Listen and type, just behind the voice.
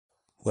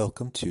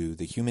Welcome to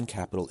the Human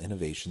Capital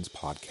Innovations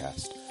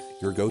Podcast,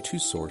 your go-to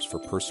source for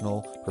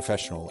personal,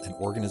 professional, and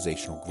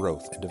organizational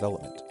growth and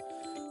development.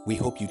 We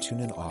hope you tune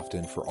in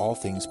often for all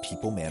things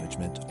people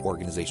management,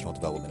 organizational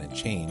development and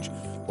change,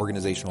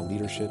 organizational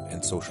leadership,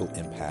 and social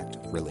impact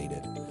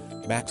related.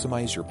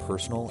 Maximize your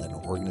personal and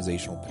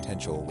organizational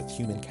potential with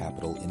Human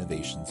Capital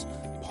Innovations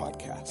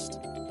Podcast.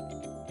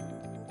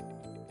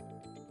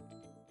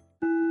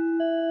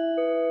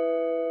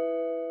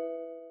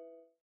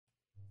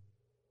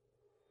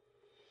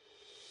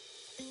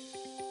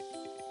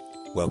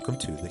 Welcome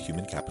to the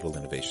Human Capital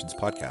Innovations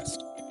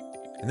Podcast.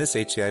 In this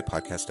HCI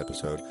podcast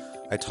episode,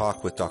 I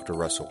talk with Dr.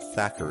 Russell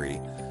Thackeray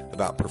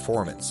about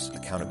performance,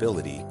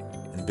 accountability,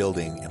 and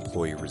building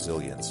employee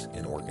resilience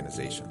in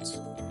organizations.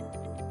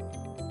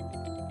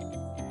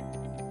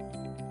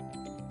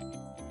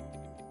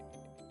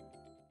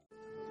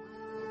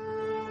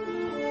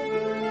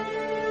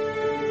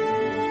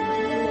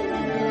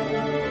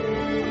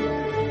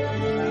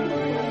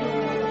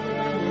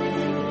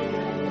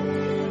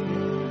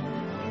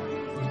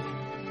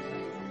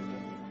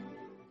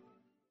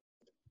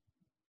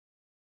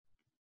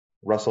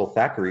 Russell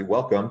Thackeray,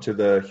 welcome to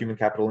the Human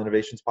Capital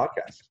Innovations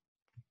Podcast.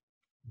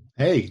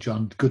 Hey,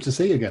 John, good to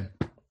see you again.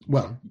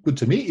 Well, good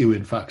to meet you,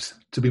 in fact,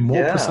 to be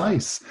more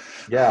precise.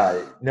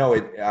 I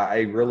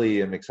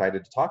really am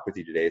excited to talk with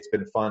you today. It's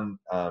been fun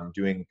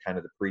doing kind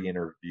of the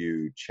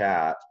pre-interview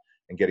chat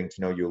and getting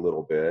to know you a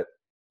little bit.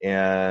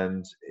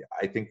 And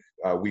I think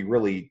we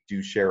really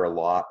do share a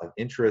lot of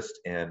interest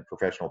and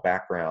professional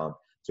background.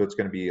 So it's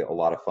going to be a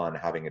lot of fun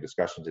having a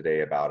discussion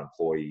today about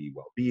employee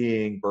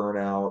well-being,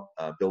 burnout,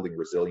 building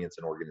resilience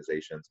in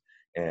organizations,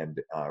 and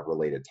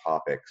related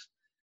topics.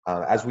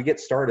 As we get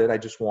started, I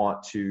just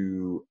want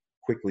to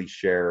quickly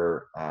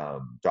share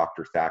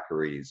Dr.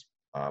 Thackeray's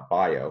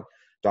bio.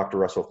 Dr.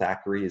 Russell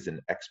Thackeray is an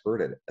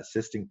expert at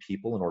assisting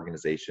people and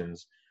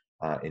organizations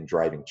in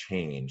driving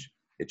change,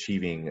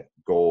 achieving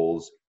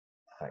goals,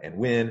 and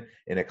win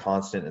in a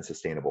constant and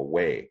sustainable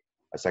way.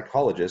 A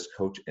psychologist,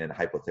 coach, and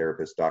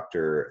hypnotherapist,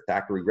 Dr.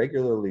 Thackeray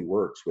regularly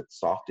works with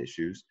soft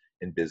issues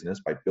in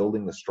business by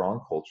building the strong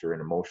culture and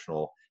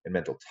emotional and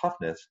mental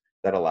toughness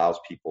that allows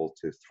people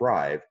to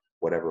thrive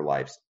whatever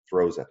life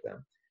throws at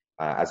them.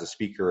 As a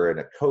speaker and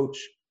a coach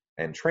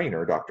and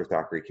trainer, Dr.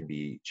 Thackeray can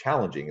be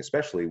challenging,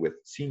 especially with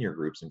senior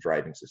groups in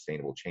driving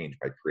sustainable change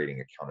by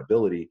creating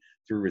accountability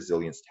through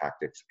resilience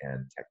tactics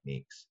and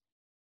techniques.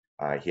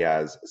 He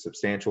has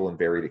substantial and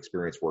varied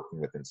experience working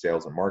within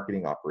sales and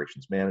marketing,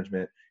 operations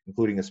management,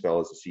 including a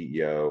spell as a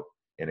CEO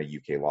in a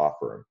UK law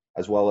firm,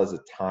 as well as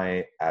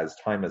time as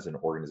an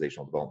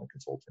organizational development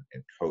consultant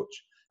and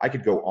coach. I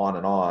could go on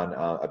and on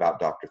about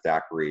Dr.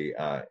 Thackeray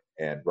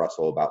and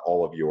Russell, about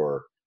all of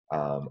your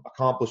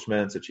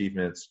accomplishments,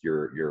 achievements,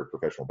 your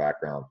professional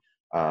background.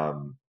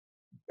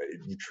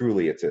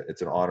 Truly, it's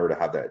an honor to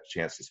have that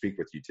chance to speak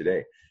with you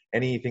today.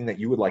 Anything that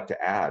you would like to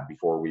add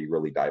before we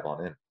really dive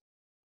on in?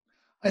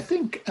 I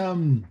think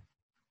one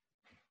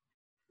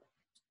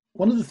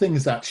of the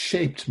things that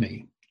shaped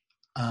me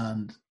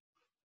and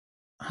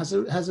has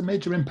a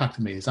major impact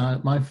on me is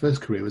my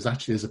first career was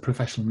actually as a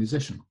professional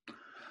musician.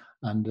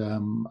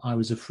 And I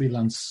was a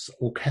freelance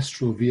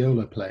orchestral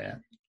viola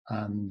player.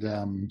 And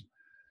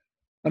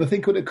I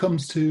think when it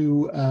comes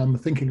to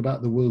thinking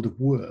about the world of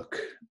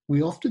work,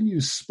 we often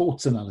use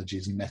sports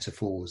analogies and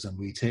metaphors, and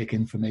we take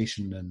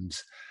information and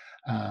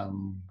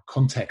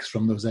context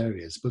from those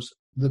areas. But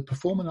the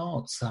performing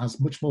arts has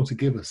much more to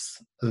give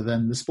us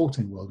than the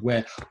sporting world,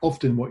 where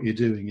often what you're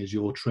doing is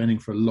you're training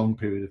for a long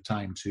period of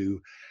time to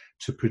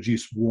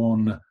produce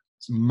one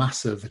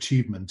massive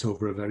achievement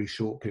over a very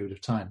short period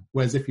of time.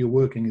 Whereas if you're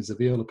working as a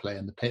viola player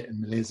in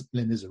Les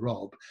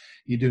Miserables,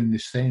 you're doing the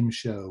same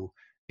show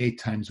 8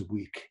 times a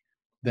week.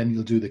 Then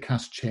you'll do the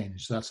cast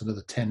change. So that's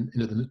another 10,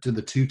 to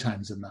the 2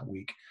 times in that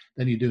week.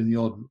 Then you're doing the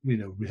odd,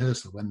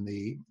 rehearsal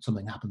when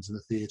something happens in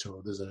the theatre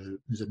or there's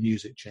a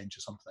music change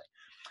or something.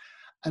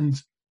 And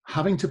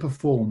having to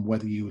perform,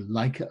 whether you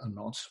like it or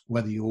not,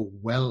 whether you're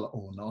well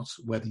or not,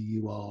 whether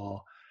you are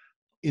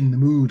in the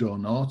mood or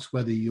not,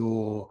 whether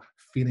you're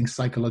feeling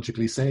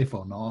psychologically safe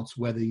or not,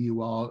 whether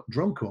you are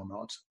drunk or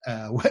not,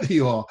 whether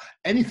you are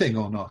anything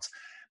or not,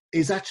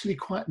 is actually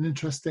quite an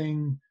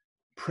interesting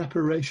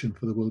preparation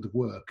for the world of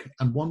work,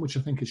 and one which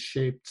I think has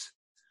shaped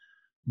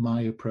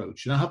my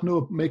approach. And I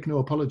make no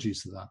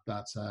apologies to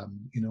that.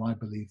 I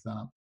believe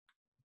that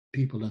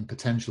people and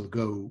potential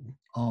go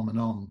arm in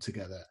arm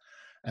together,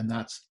 and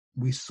that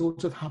we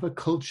sort of have a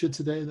culture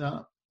today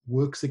that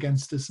works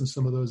against us in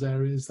some of those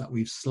areas, that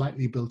we've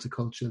slightly built a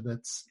culture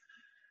that's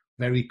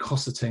very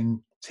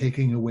cosseting,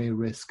 taking away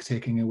risk,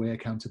 taking away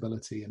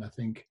accountability. And I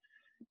think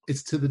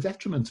it's to the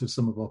detriment of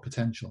some of our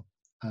potential.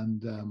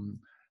 And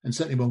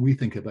certainly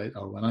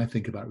when I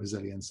think about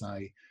resilience,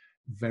 I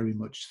very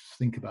much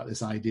think about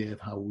this idea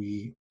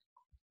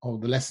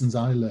of the lessons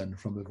I learned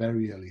from a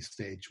very early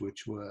stage,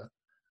 which were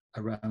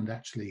around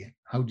actually,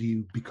 how do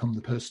you become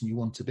the person you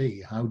want to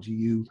be? How do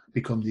you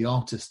become the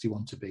artist you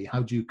want to be?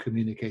 How do you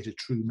communicate a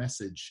true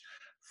message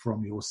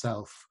from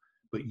yourself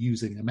but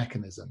using a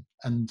mechanism.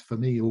 And for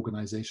me,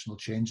 organizational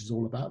change is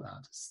all about that.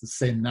 It's the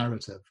same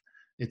narrative.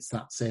 It's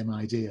that same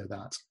idea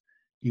that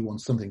you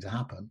want something to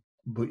happen,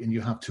 and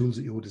you have tools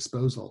at your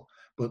disposal.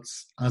 But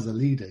as a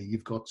leader,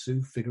 you've got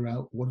to figure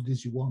out what it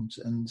is you want.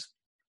 And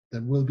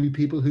there will be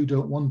people who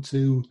don't want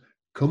to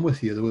come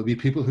with you. There will be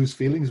people whose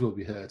feelings will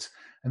be hurt.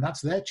 And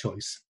that's their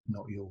choice,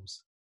 not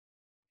yours.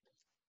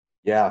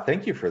 Yeah,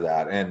 thank you for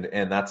that.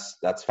 And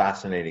that's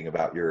fascinating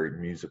about your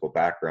musical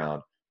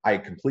background. I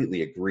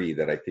completely agree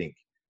that I think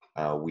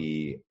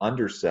we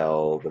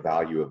undersell the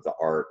value of the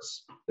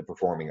arts, the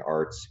performing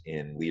arts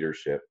in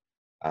leadership.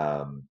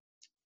 I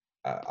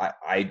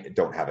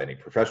don't have any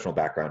professional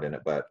background in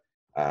it, but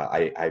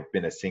I've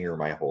been a singer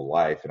my whole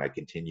life, and I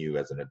continue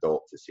as an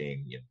adult to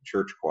sing in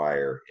church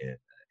choir,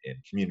 in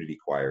community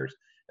choirs,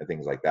 and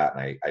things like that.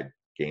 And I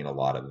gain a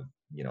lot of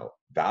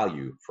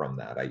value from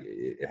that.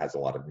 It has a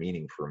lot of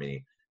meaning for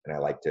me, and I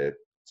like to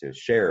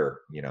share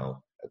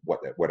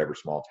whatever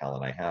small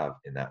talent I have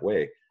in that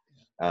way.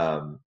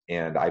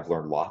 And I've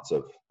learned lots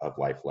of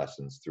life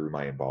lessons through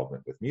my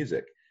involvement with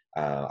music.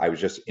 I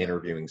was just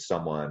interviewing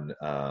someone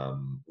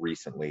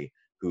recently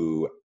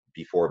who,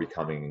 before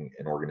becoming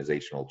an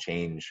organizational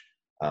change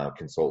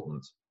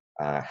consultant,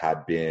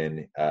 had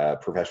been a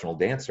professional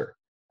dancer.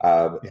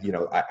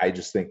 I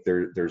just think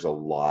there's a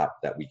lot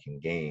that we can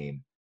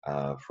gain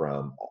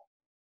from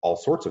all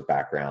sorts of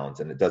backgrounds,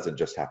 and it doesn't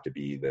just have to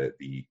be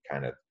the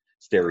kind of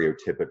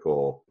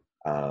stereotypical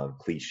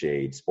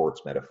cliched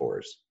sports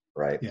metaphors,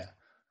 right? Yeah.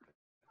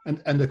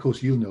 And of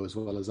course, you'll know as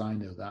well as I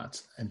know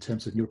that in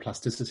terms of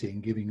neuroplasticity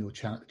and giving your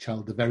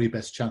child the very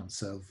best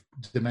chance of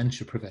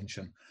dementia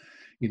prevention,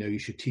 you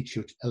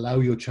should allow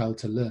your child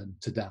to learn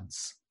to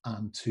dance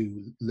and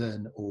to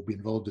learn or be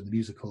involved in the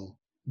musical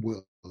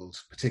world,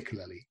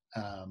 particularly,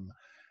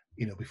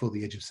 before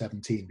the age of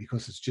 17,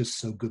 because it's just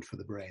so good for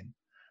the brain.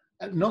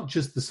 And not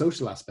just the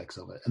social aspects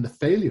of it and the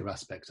failure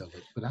aspect of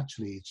it, but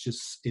actually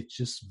it's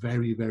just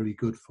very, very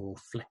good for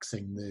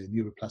flexing the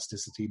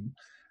neuroplasticity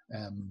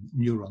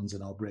neurons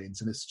in our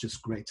brains, and it's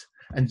just great.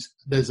 And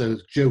there's a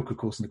joke, of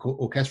course, in the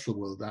orchestral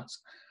world that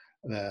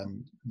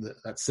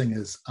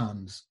singers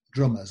and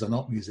drummers are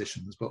not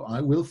musicians, but I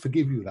will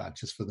forgive you that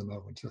just for the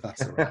moment, if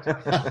that's all right.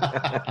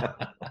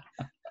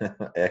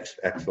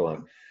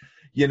 Excellent.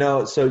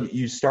 So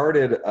you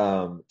started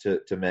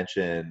to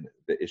mention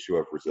the issue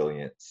of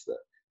resilience,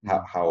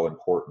 how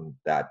important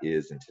that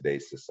is in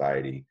today's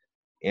society.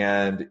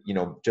 And,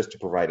 just to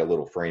provide a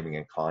little framing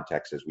and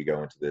context as we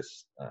go into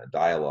this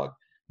dialogue,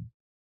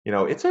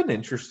 it's an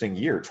interesting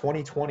year.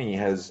 2020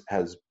 has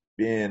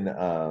been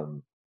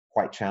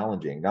quite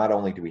challenging. Not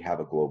only do we have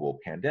a global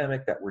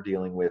pandemic that we're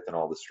dealing with and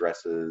all the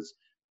stresses,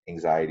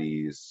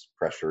 anxieties,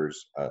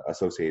 pressures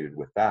associated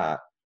with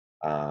that,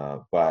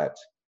 but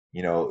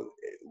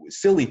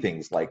silly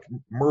things like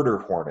murder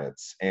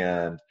hornets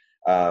and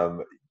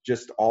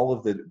just all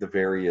of the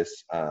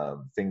various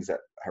things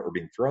that are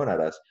being thrown at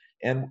us.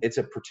 And it's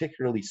a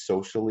particularly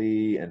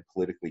socially and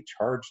politically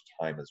charged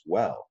time as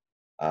well.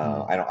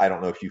 I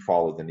don't know if you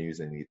follow the news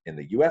in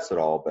the U.S. at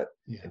all, but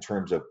in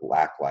terms of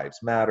Black Lives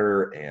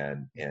Matter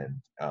and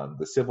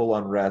the civil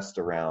unrest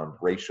around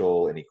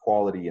racial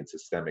inequality and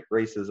systemic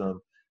racism,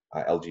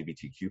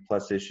 LGBTQ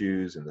plus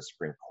issues in the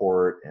Supreme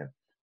Court, and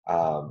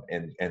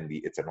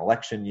it's an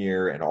election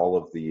year, and all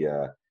of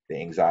the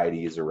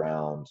anxieties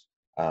around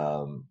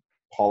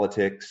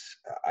politics.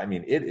 I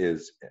mean,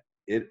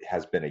 it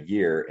has been a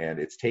year, and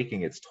it's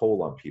taking its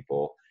toll on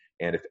people.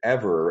 And if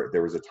ever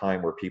there was a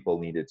time where people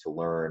needed to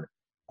learn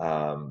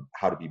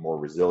how to be more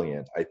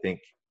resilient, I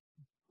think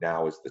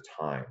now is the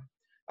time.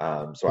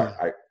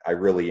 I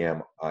really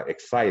am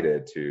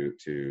excited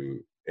to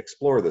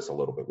explore this a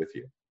little bit with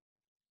you.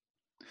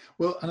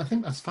 Well, and I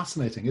think that's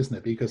fascinating, isn't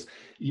it? Because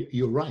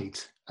you're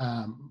right,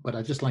 but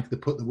I just like to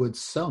put the word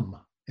 "some"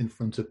 in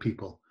front of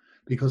people,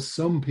 because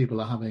some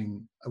people are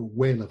having a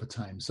whale of a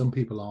time. Some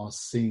people are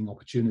seeing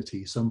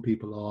opportunity. Some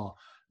people are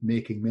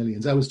making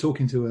millions. I was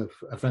talking to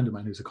a friend of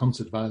mine who's a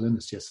concert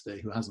violinist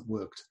yesterday, who hasn't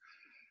worked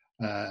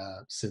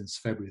since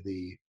February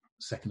the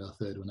 2nd or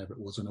 3rd, whenever it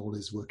was, when all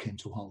his work came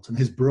to a halt. And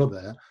his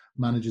brother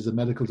manages a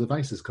medical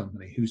devices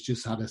company who's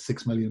just had a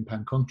 £6 million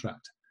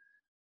contract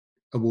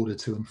awarded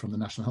to him from the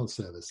National Health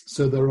Service.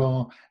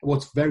 So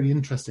what's very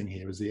interesting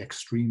here is the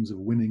extremes of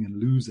winning and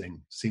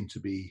losing seem to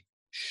be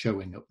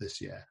showing up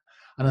this year.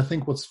 And I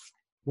think what's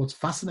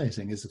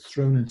fascinating is it's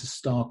thrown into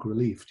stark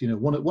relief.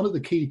 One of the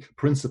key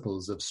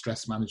principles of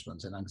stress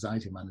management and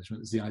anxiety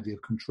management is the idea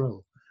of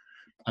control.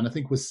 And I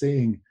think we're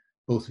seeing,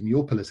 both in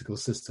your political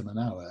system and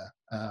our,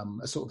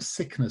 a sort of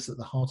sickness at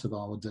the heart of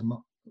our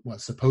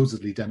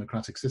supposedly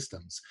democratic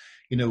systems.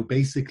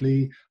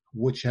 Basically,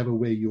 whichever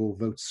way your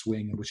votes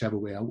swing and whichever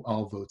way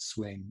our votes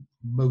swing,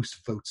 most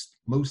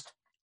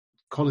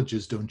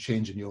colleges don't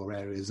change in your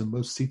areas and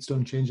most seats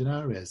don't change in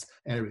our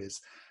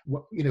areas.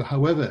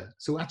 However,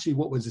 so actually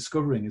what we're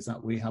discovering is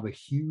that we have a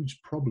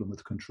huge problem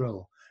with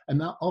control,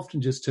 and that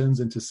often just turns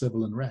into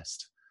civil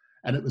unrest.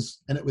 And it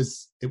was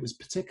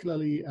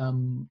particularly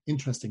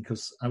interesting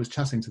because I was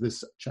chatting to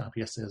this chap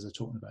yesterday, as I was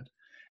talking about,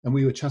 and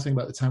we were chatting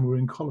about the time we were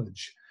in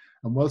college.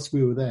 And whilst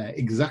we were there,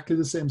 exactly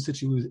the same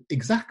situation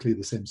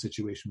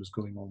was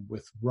going on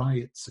with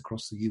riots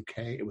across the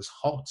UK. It was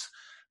hot.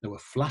 There were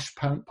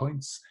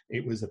flashpoints.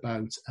 It was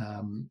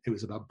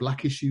about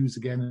black issues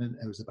again, and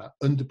it was about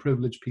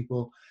underprivileged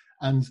people.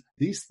 And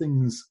these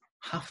things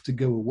have to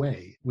go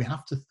away. We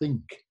have to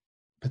think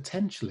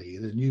potentially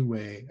the new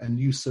way, a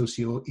new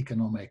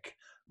socio-economic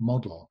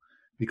model,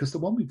 because the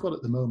one we've got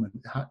at the moment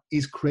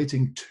is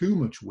creating too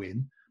much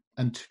win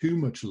and too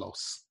much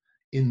loss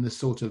in the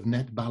sort of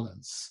net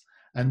balance.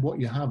 And what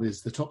you have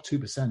is the top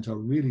 2% are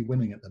really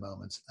winning at the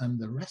moment, and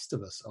the rest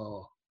of us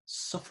are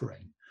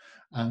suffering.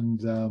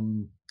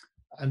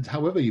 And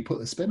however you put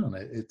the spin on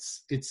it,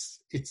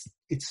 it's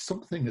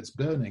something that's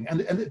burning.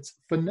 And it's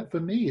for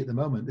me at the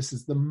moment, this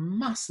is the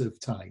massive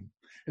time.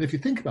 And if you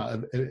think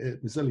about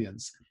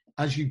resilience,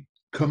 as you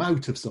come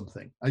out of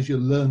something, as you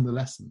learn the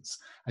lessons,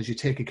 as you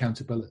take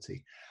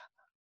accountability,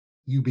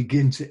 you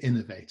begin to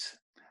innovate.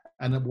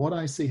 And what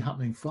I see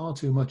happening far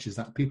too much is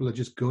that people are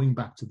just going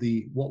back to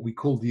what we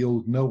call the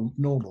old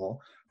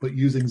normal, but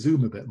using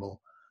Zoom a bit more.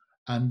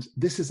 And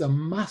this is a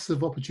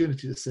massive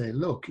opportunity to say,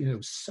 look, the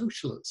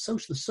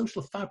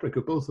social fabric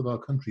of both of our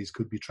countries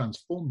could be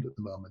transformed at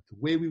the moment. The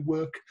way we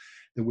work,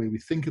 the way we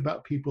think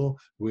about people,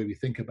 the way we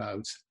think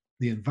about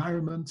the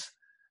environment,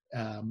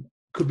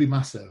 could be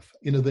massive.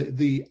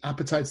 The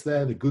appetite's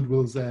there, the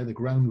goodwill's there, the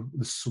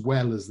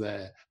swell is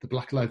there. The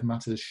Black Lives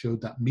Matter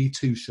showed that. Me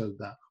Too showed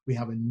that. We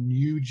have a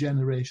new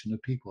generation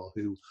of people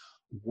who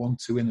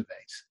want to innovate.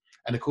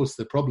 And of course,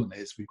 the problem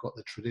is we've got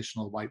the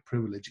traditional white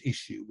privilege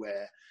issue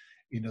where,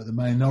 the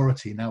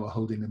minority now are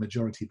holding the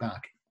majority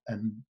back.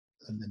 And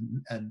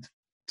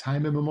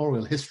time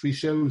immemorial, history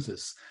shows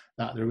us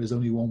that there is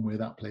only one way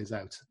that plays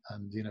out.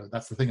 And,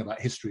 that's the thing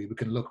about history. We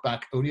can look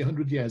back only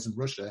 100 years in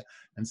Russia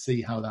and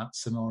see how that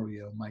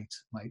scenario might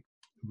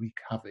wreak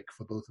havoc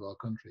for both of our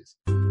countries.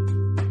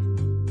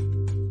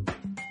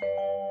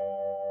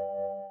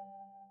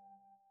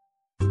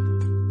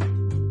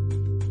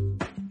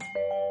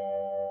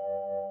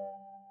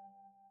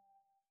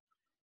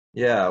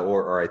 Yeah,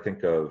 or I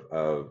think of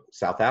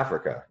South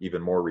Africa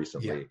even more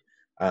recently,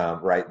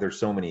 right? There's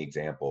so many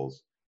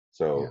examples.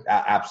 So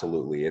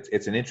absolutely,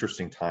 it's an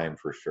interesting time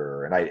for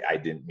sure. And I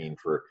didn't mean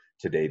for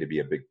today to be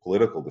a big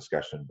political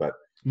discussion, but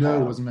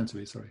no, it wasn't meant to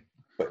be. Sorry.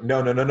 But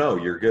no,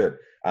 you're good.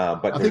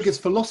 But I think it's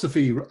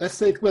philosophy.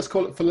 Let's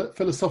call it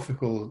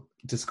philosophical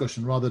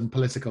discussion rather than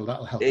political.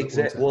 That'll help.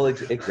 Exactly.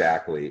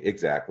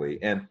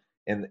 And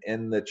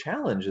the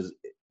challenge is,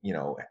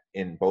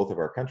 in both of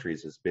our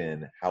countries has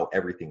been how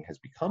everything has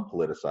become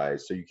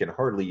politicized. So you can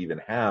hardly even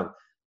have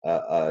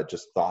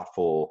just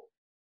thoughtful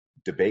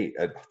debate,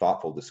 a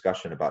thoughtful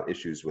discussion about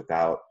issues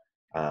without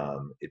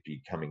it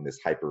becoming this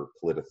hyper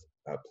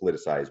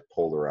politicized,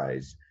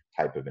 polarized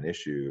type of an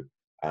issue.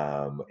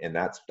 And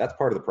that's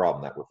part of the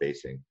problem that we're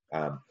facing.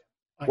 I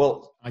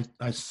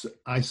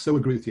so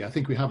agree with you. I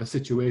think we have a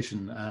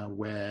situation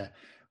where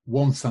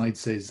one side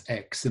says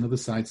X, another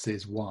side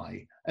says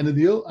Y,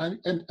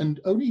 and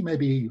only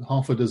maybe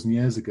half a dozen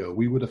years ago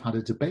we would have had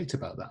a debate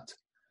about that,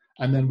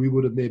 and then we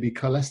would have maybe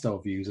coalesced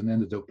our views and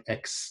ended up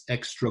X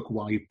struck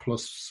Y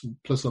plus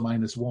or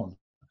minus one,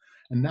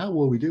 and now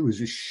what we do is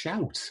just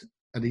shout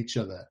at each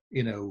other,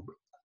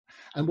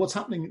 And what's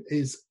happening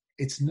is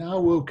it's now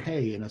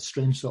okay in a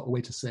strange sort of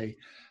way to say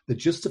the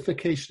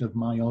justification of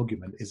my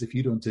argument is if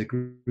you don't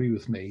agree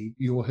with me,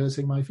 you're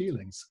hurting my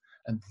feelings,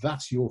 and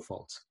that's your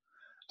fault.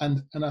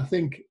 And I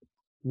think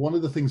one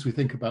of the things we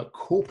think about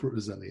corporate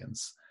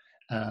resilience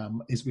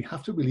is we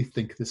have to really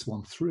think this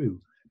one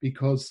through,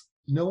 because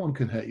no one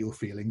can hurt your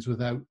feelings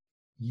without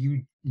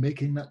you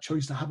making that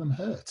choice to have them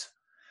hurt.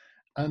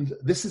 And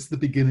this is the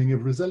beginning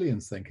of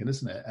resilience thinking,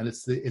 isn't it? And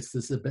it's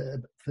this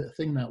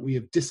thing that we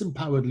have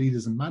disempowered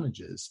leaders and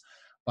managers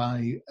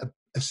by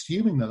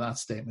assuming that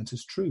statement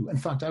is true. In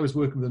fact, I was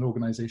working with an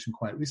organization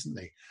quite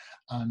recently,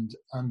 and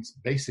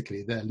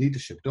basically their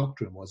leadership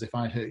doctrine was, if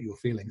I hurt your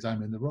feelings,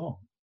 I'm in the wrong.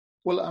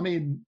 Well, I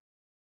mean,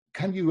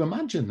 can you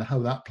imagine how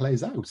that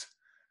plays out?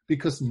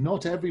 Because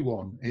not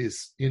everyone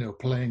is,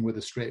 playing with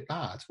a straight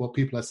bat. What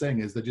people are saying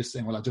is they're just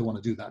saying, well, I don't want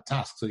to do that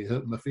task, so you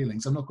hurt my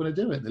feelings. I'm not going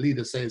to do it. The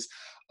leader says,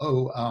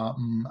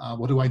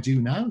 what do I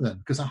do now then?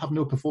 Because I have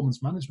no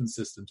performance management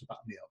system to back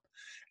me up.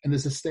 And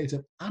there's a state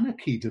of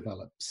anarchy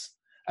develops.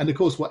 And of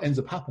course, what ends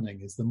up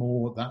happening is the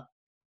more that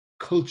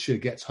culture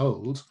gets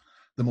hold,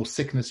 the more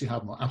sickness you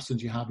have, more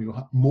absence you have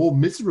more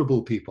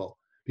miserable people,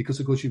 because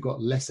of course you've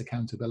got less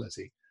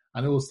accountability.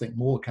 And I always think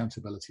more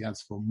accountability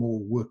adds for more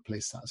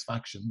workplace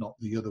satisfaction, not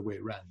the other way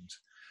around.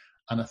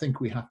 And I think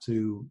we have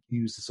to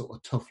use the sort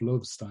of tough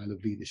love style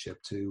of leadership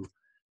to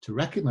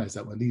recognize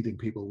that we're leading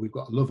people. We've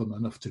got to love them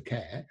enough to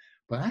care.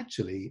 But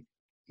actually,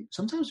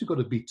 sometimes we've got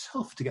to be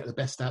tough to get the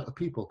best out of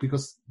people,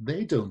 because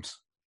they don't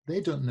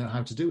know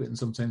how to do it. And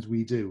sometimes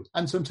we do.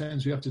 And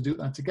sometimes we have to do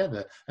that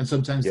together. And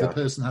sometimes the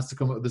person has to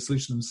come up with the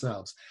solution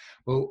themselves.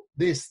 But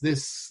this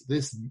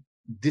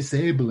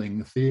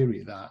disabling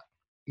theory that,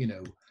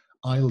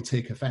 I'll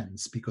take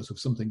offense because of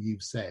something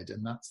you've said,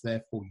 and that's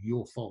therefore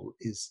your fault,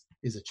 is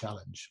a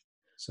challenge.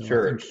 So I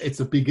Sure. think it's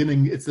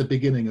the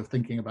beginning of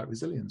thinking about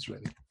resilience,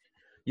 really.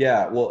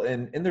 Yeah, well,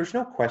 and there's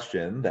no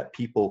question that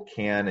people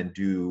can and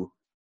do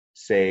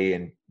say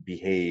and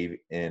behave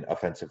in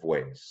offensive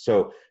ways.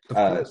 So, Of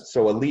course.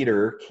 so a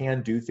leader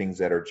can do things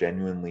that are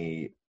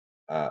genuinely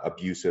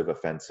abusive,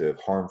 offensive,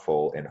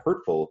 harmful, and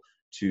hurtful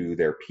to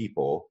their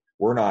people.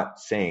 We're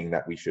not saying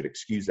that we should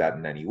excuse that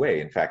in any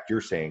way. In fact,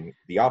 you're saying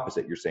the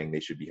opposite. You're saying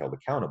they should be held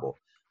accountable.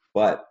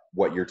 But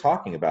what you're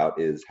talking about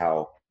is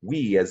how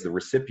we, as the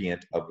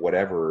recipient of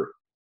whatever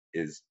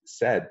is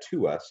said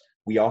to us,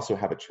 we also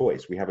have a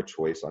choice. We have a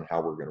choice on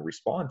how we're going to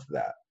respond to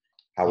that,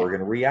 how we're going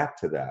to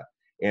react to that.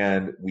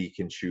 And we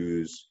can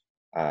choose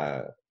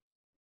to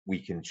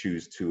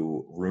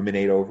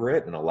ruminate over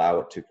it and allow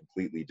it to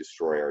completely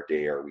destroy our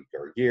day, our week,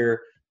 our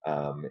year,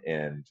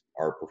 and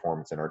our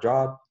performance in our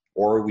job,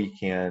 or we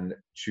can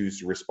choose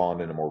to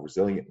respond in a more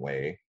resilient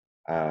way,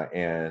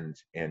 and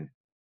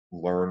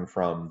learn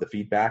from the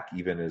feedback,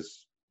 even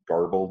as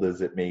garbled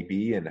as it may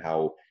be and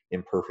how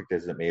imperfect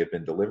as it may have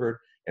been delivered,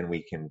 and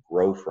we can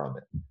grow from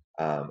it.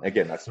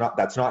 Again, that's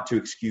not to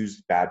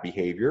excuse bad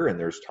behavior, and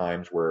there's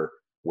times where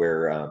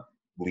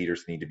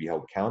leaders need to be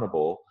held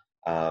accountable.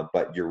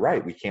 But you're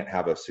right, we can't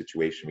have a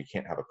situation, we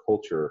can't have a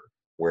culture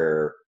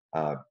where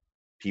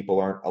people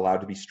aren't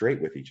allowed to be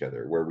straight with each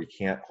other, where we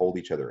can't hold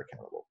each other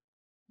accountable.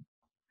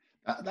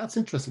 That's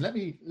interesting.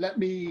 Let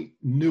me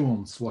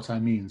nuance what I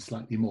mean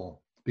slightly more,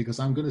 because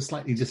I'm going to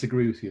slightly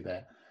disagree with you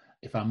there,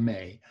 if I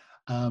may.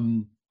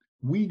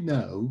 We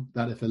know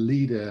that if a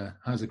leader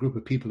has a group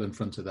of people in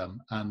front of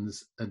them and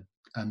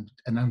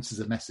announces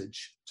a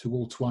message to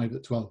all 12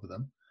 of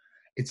them,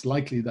 it's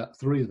likely that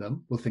 3 of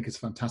them will think it's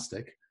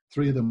fantastic,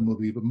 3 of them will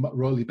be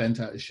royally bent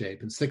out of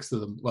shape, and 6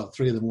 of them, well,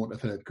 3 of them won't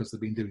have heard because they've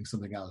been doing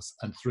something else,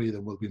 and 3 of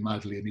them will be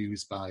madly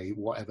amused by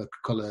whatever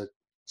colour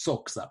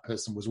socks that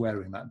person was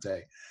wearing that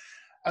day.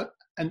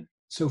 And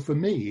so for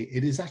me,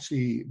 it is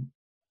actually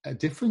a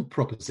different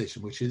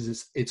proposition, which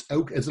is it's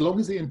okay as long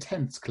as the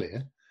intent's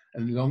clear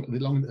and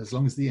as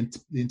long as the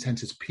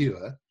intent is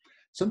pure.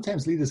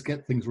 Sometimes leaders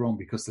get things wrong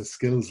because their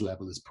skills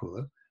level is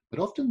poor, but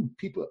often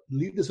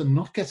leaders are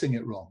not getting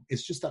it wrong.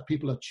 It's just that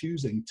people are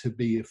choosing to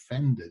be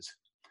offended.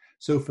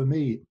 So for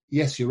me,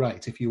 yes, you're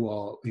right. If you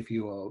are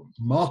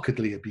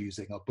markedly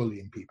abusing or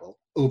bullying people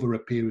over a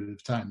period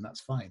of time,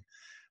 that's fine.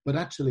 But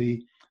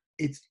actually,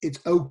 it's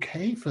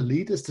okay for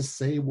leaders to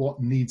say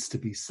what needs to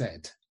be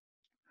said.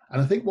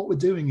 And I think what we're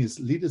doing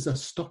is leaders are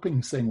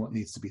stopping saying what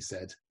needs to be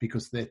said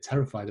because they're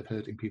terrified of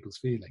hurting people's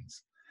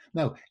feelings.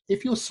 Now,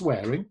 if you're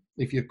swearing,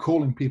 if you're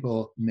calling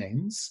people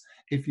names,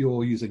 if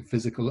you're using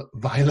physical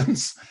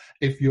violence,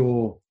 if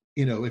you're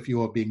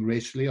being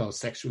racially or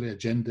sexually or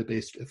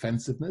gender-based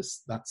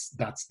offensiveness,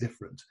 that's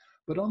different.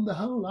 But on the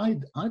whole,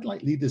 I'd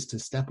like leaders to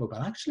step up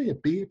and actually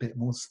be a bit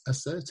more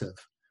assertive,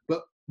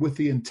 but with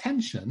the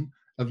intention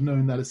of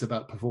knowing that it's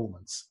about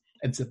performance.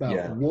 It's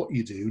about what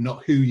you do,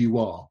 not who you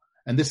are.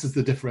 And this is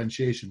the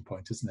differentiation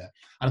point, isn't it?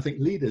 And I think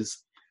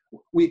leaders,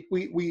 we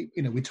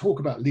talk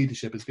about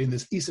leadership as being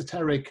this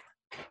esoteric,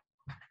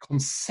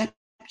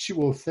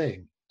 conceptual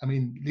thing. I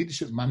mean,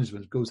 leadership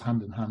management goes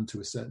hand in hand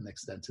to a certain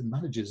extent, and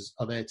managers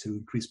are there to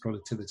increase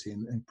productivity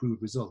and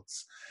improve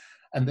results.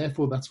 And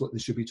therefore, that's what they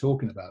should be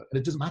talking about. And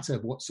it doesn't matter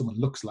what someone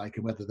looks like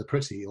and whether they're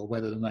pretty or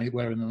whether they're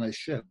wearing a nice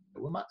shirt.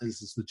 What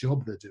matters is the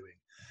job they're doing.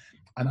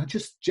 And I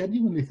just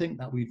genuinely think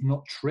that we've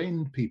not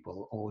trained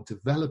people or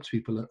developed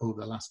people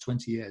over the last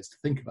 20 years to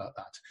think about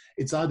that.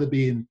 It's either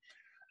been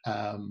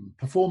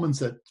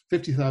performance at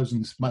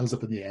 50,000 miles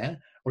up in the air,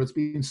 or it's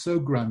been so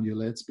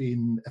granular, it's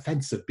been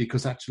offensive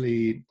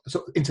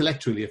so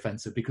intellectually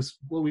offensive because,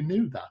 well, we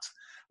knew that.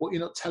 What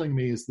you're not telling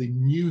me is the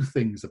new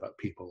things about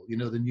people, the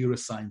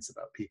neuroscience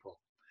about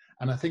people.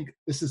 And I think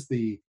this is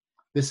the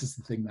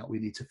thing that we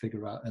need to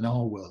figure out in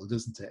our world,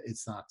 isn't it?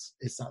 It's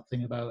that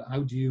thing about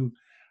how do you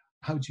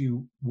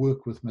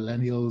work with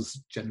millennials,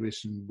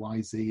 Generation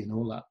Y, Z, and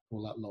all that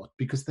lot,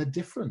 because they're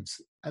different,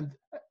 and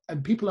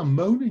people are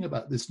moaning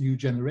about this new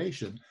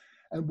generation,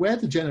 and we're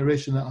the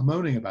generation that are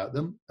moaning about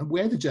them, and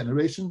we're the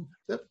generation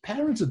that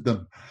parented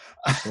them.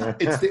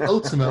 It's the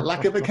ultimate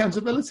lack of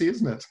accountability,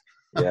 isn't it?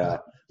 Yeah,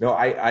 no,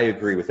 I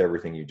agree with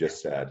everything you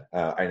just said,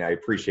 and I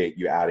appreciate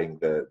you adding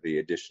the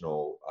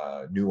additional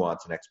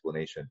nuance and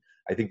explanation.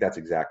 I think that's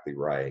exactly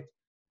right,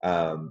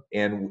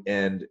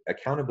 and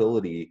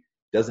accountability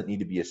doesn't need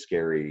to be a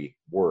scary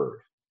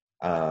word.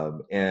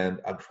 And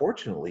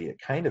unfortunately,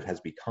 it kind of has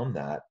become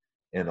that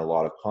in a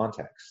lot of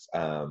contexts.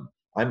 I'm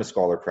a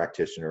scholar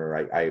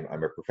practitioner.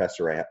 I'm a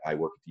professor. I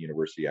work at the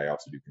university. I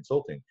also do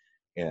consulting.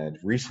 And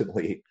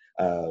recently,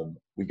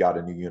 we got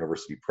a new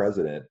university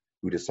president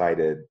who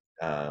decided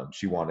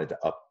she wanted to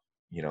up,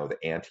 the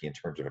ante in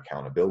terms of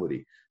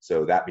accountability.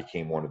 So that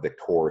became one of the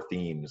core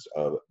themes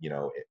of,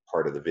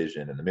 part of the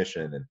vision and the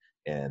mission,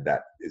 and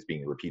that is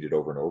being repeated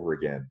over and over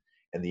again.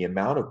 And the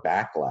amount of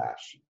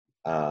backlash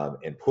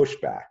and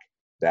pushback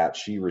that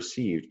she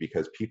received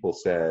because she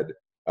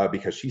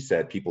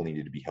said people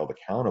needed to be held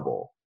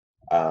accountable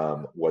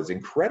was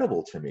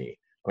incredible to me.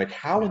 I'm like,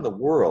 how in the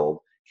world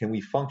can we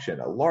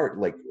function? A large,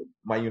 like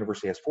my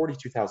university has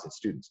 42,000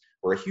 students.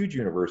 We're a huge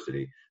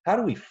university. How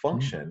do we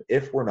function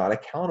if we're not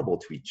accountable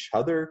to each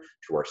other,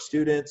 to our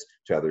students,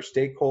 to other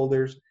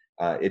stakeholders?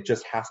 It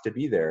just has to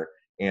be there.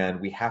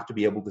 And we have to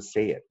be able to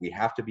say it. We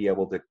have to be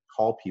able to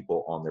call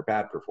people on their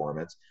bad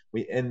performance.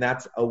 We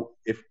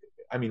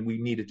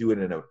need to do it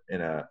in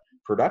a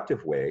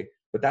productive way,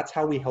 but that's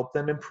how we help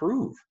them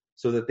improve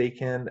so that they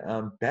can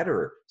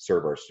better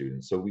serve our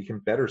students, so we can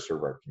better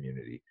serve our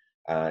community.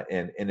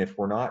 And if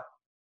we're not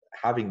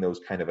having those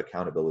kind of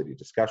accountability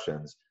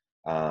discussions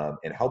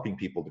and helping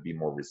people to be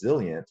more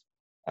resilient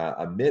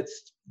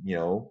amidst,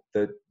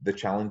 the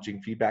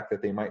challenging feedback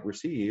that they might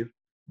receive,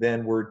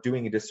 then we're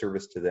doing a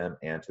disservice to them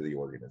and to the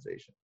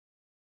organization.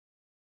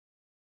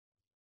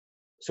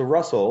 So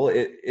Russell,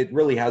 it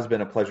really has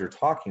been a pleasure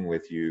talking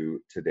with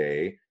you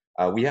today.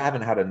 We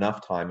haven't had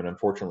enough time, and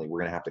unfortunately we're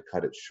going to have to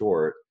cut it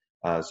short.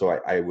 So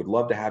I would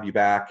love to have you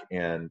back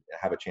and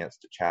have a chance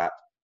to chat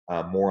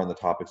more on the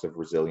topics of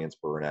resilience,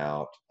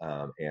 burnout,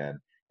 and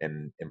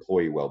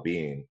employee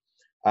well-being.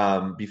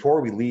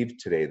 Before we leave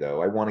today,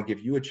 though, I want to give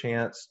you a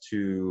chance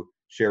to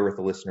share with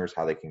the listeners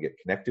how they can get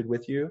connected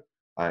with you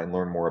and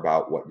learn more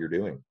about what you're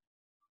doing.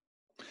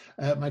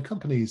 My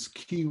company is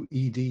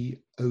QEDOD.com,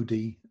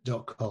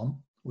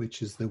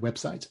 which is the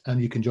website,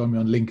 and you can join me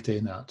on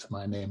LinkedIn at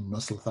my name,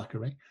 Russell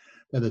Thackeray.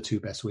 They're the two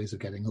best ways of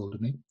getting hold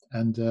of me.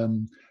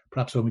 And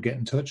perhaps when we get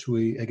in touch,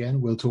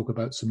 we'll talk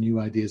about some new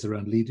ideas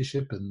around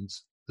leadership and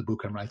the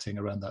book I'm writing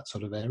around that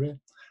sort of area,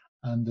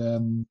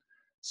 and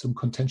some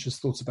contentious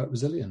thoughts about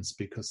resilience,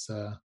 because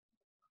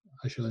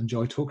I shall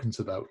enjoy talking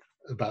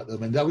about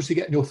them, and obviously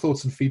getting your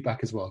thoughts and feedback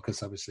as well,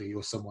 because obviously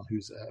you're someone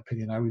whose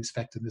opinion I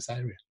respect in this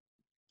area.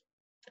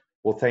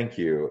 Well, thank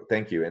you,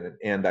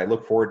 and I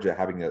look forward to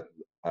having a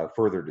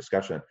further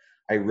discussion.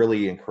 I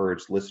really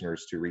encourage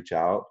listeners to reach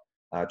out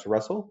to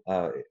Russell,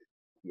 a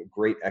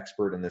great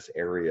expert in this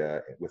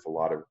area with a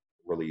lot of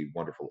really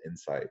wonderful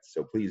insights.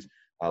 So please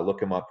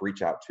look him up,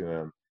 reach out to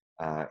him,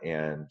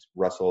 and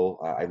Russell,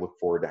 I look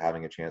forward to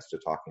having a chance to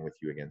talking with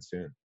you again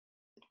soon.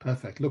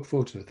 Perfect. Look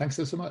forward to it. Thanks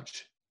so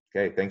much.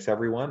 Okay, thanks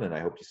everyone, and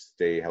I hope you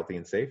stay healthy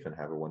and safe and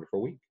have a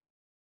wonderful week.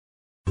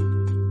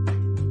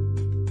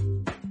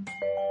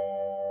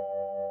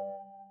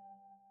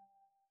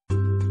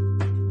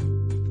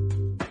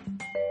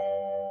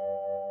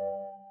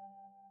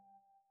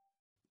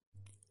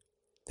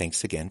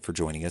 Thanks again for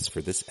joining us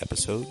for this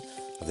episode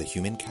of the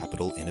Human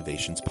Capital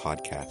Innovations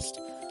Podcast.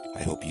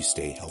 I hope you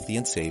stay healthy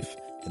and safe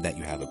and that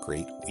you have a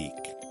great week.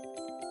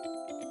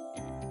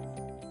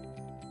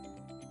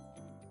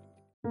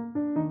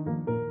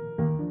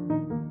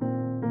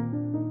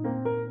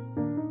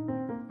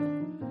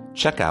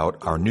 Check out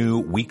our new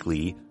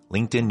weekly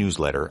LinkedIn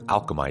newsletter,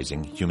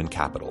 Alchemizing Human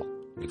Capital,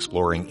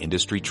 exploring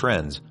industry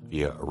trends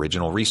via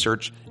original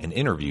research and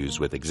interviews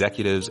with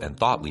executives and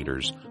thought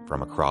leaders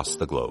from across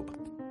the globe.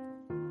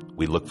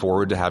 We look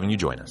forward to having you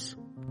join us.